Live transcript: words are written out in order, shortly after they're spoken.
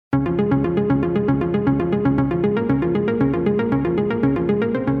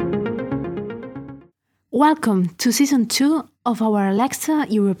Welcome to Season 2 of our Alexa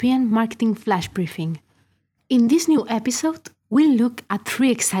European Marketing Flash Briefing. In this new episode, we'll look at 3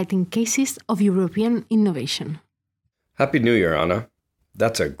 exciting cases of European innovation. Happy New Year, Anna.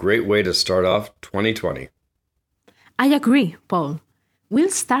 That's a great way to start off 2020. I agree, Paul. We'll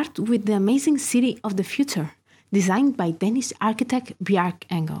start with the amazing city of the future, designed by Danish architect Bjarke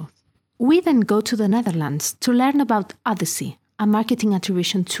Ingels. We then go to the Netherlands to learn about Odyssey, a marketing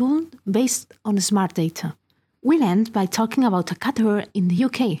attribution tool based on smart data. We'll end by talking about a caterer in the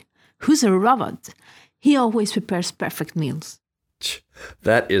UK, who's a robot. He always prepares perfect meals.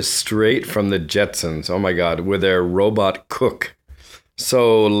 That is straight from the Jetsons, oh my god, with their robot cook.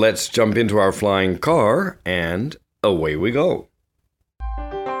 So let's jump into our flying car and away we go.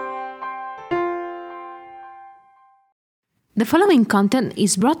 The following content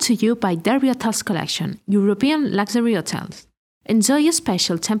is brought to you by Derby Hotels Collection, European luxury hotels. Enjoy a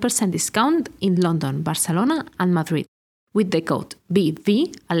special 10% discount in London, Barcelona and Madrid with the code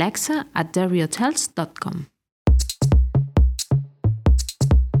BVAlexa at derbyhotels.com.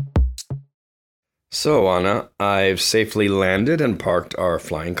 So, Anna, I've safely landed and parked our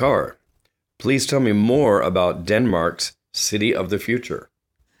flying car. Please tell me more about Denmark's City of the Future.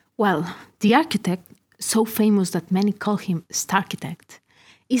 Well, the architect, so famous that many call him Starchitect,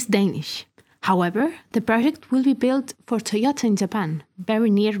 is Danish. However, the project will be built for Toyota in Japan, very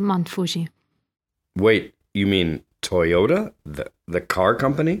near Mount Fuji. Wait, you mean Toyota? The car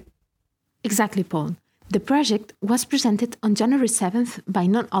company? Exactly, Paul. The project was presented on January 7th by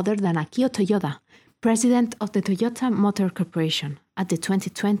none other than Akio Toyoda, president of the Toyota Motor Corporation, at the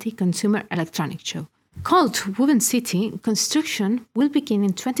 2020 Consumer Electronics Show. Called Woven City, construction will begin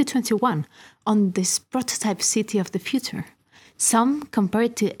in 2021 on this prototype city of the future. Some compare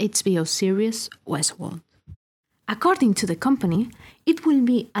it to HBO series Westworld. According to the company, it will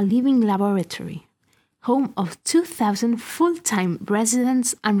be a living laboratory, home of 2,000 full-time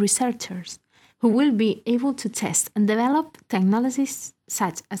residents and researchers who will be able to test and develop technologies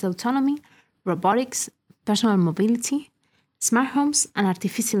such as autonomy, robotics, personal mobility, smart homes, and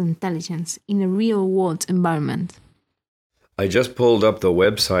artificial intelligence in a real-world environment. I just pulled up the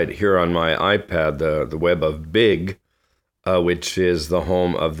website here on my iPad, the web of Big, which is the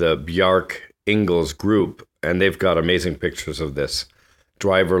home of the Bjarke Ingels group, and they've got amazing pictures of this.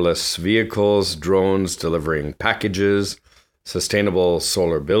 Driverless vehicles, drones delivering packages, sustainable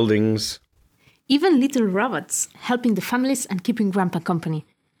solar buildings. Even little robots helping the families and keeping Grandpa company.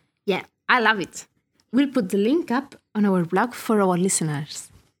 Yeah, I love it. We'll put the link up on our blog for our listeners.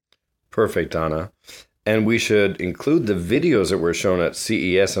 Perfect, Anna. And we should include the videos that were shown at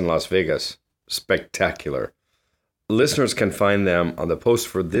CES in Las Vegas. Spectacular. Listeners can find them on the post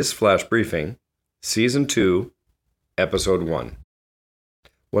for this flash briefing, Season 2, Episode 1.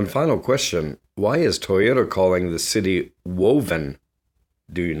 One final question. Why is Toyota calling the city Woven?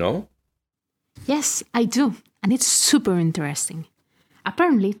 Do you know? Yes, I do, and it's super interesting.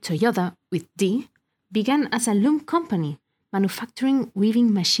 Apparently, Toyota, with D, began as a loom company, manufacturing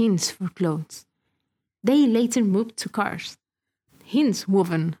weaving machines for clothes. They later moved to cars. Hence,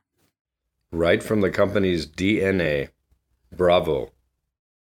 woven. Right from the company's DNA. Bravo.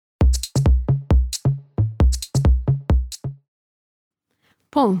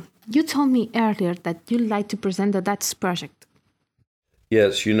 Paul, you told me earlier that you'd like to present the Dutch project.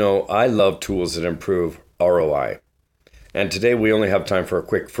 Yes, you know, I love tools that improve ROI. And today we only have time for a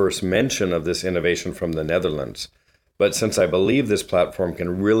quick first mention of this innovation from the Netherlands. But since I believe this platform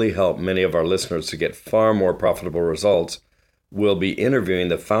can really help many of our listeners to get far more profitable results, we'll be interviewing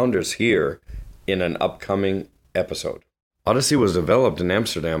the founders here in an upcoming episode. Odyssey was developed in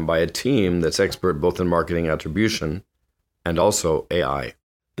Amsterdam by a team that's expert both in marketing attribution and also AI.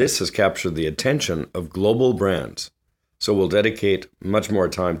 This has captured the attention of global brands, so we'll dedicate much more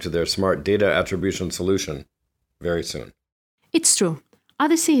time to their smart data attribution solution very soon. It's true.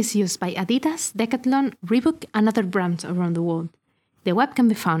 Odyssey is used by Adidas, Decathlon, Reebok, and other brands around the world. The web can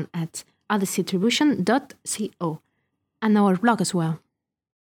be found at odysseyattribution.co and our blog as well.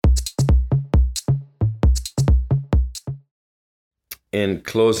 In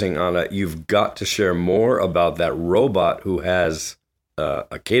closing, Anna, you've got to share more about that robot who has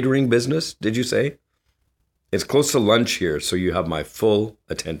a catering business, did you say? It's close to lunch here, so you have my full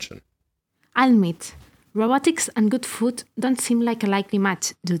attention. I'll admit, robotics and good food don't seem like a likely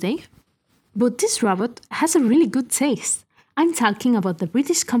match, do they? But this robot has a really good taste. I'm talking about the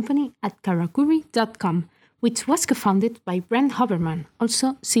British company at Karakuri.com, which was co-founded by Brent Hoberman,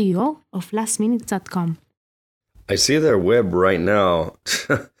 also CEO of LastMinute.com. I see their web right now.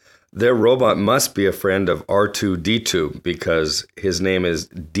 Their robot must be a friend of R2-D2 because his name is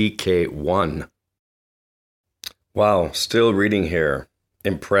DK1. Wow, still reading here.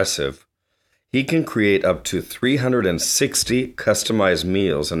 Impressive. He can create up to 360 customized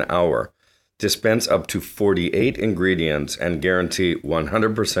meals an hour, dispense up to 48 ingredients, and guarantee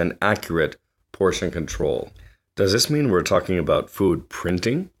 100% accurate portion control. Does this mean we're talking about food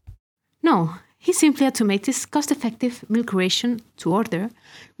printing? No, he simply automates cost-effective meal creation to order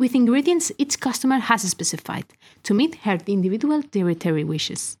with ingredients each customer has specified to meet her individual dietary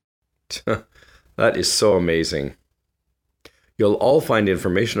wishes. That is so amazing. You'll all find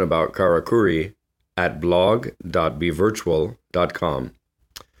information about Karakuri at blog.bevirtual.com.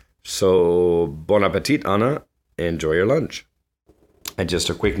 So, bon appetit, Anna. Enjoy your lunch. And just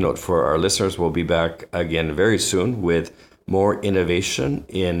a quick note for our listeners, we'll be back again very soon with more innovation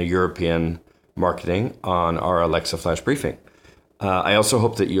in European marketing on our Alexa Flash Briefing. I also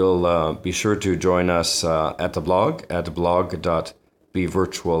hope that you'll be sure to join us at the blog at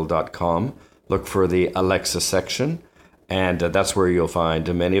blog.bevirtual.com. Look for the Alexa section, and that's where you'll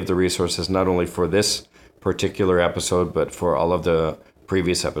find many of the resources, not only for this particular episode, but for all of the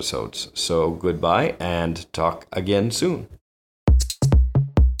previous episodes. So goodbye and talk again soon.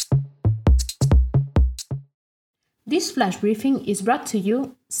 This flash briefing is brought to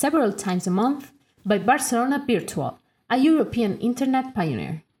you several times a month by Barcelona Virtual, a European internet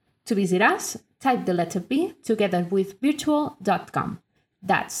pioneer. To visit us, type the letter B together with virtual.com.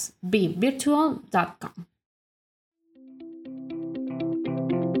 That's bvirtual.com.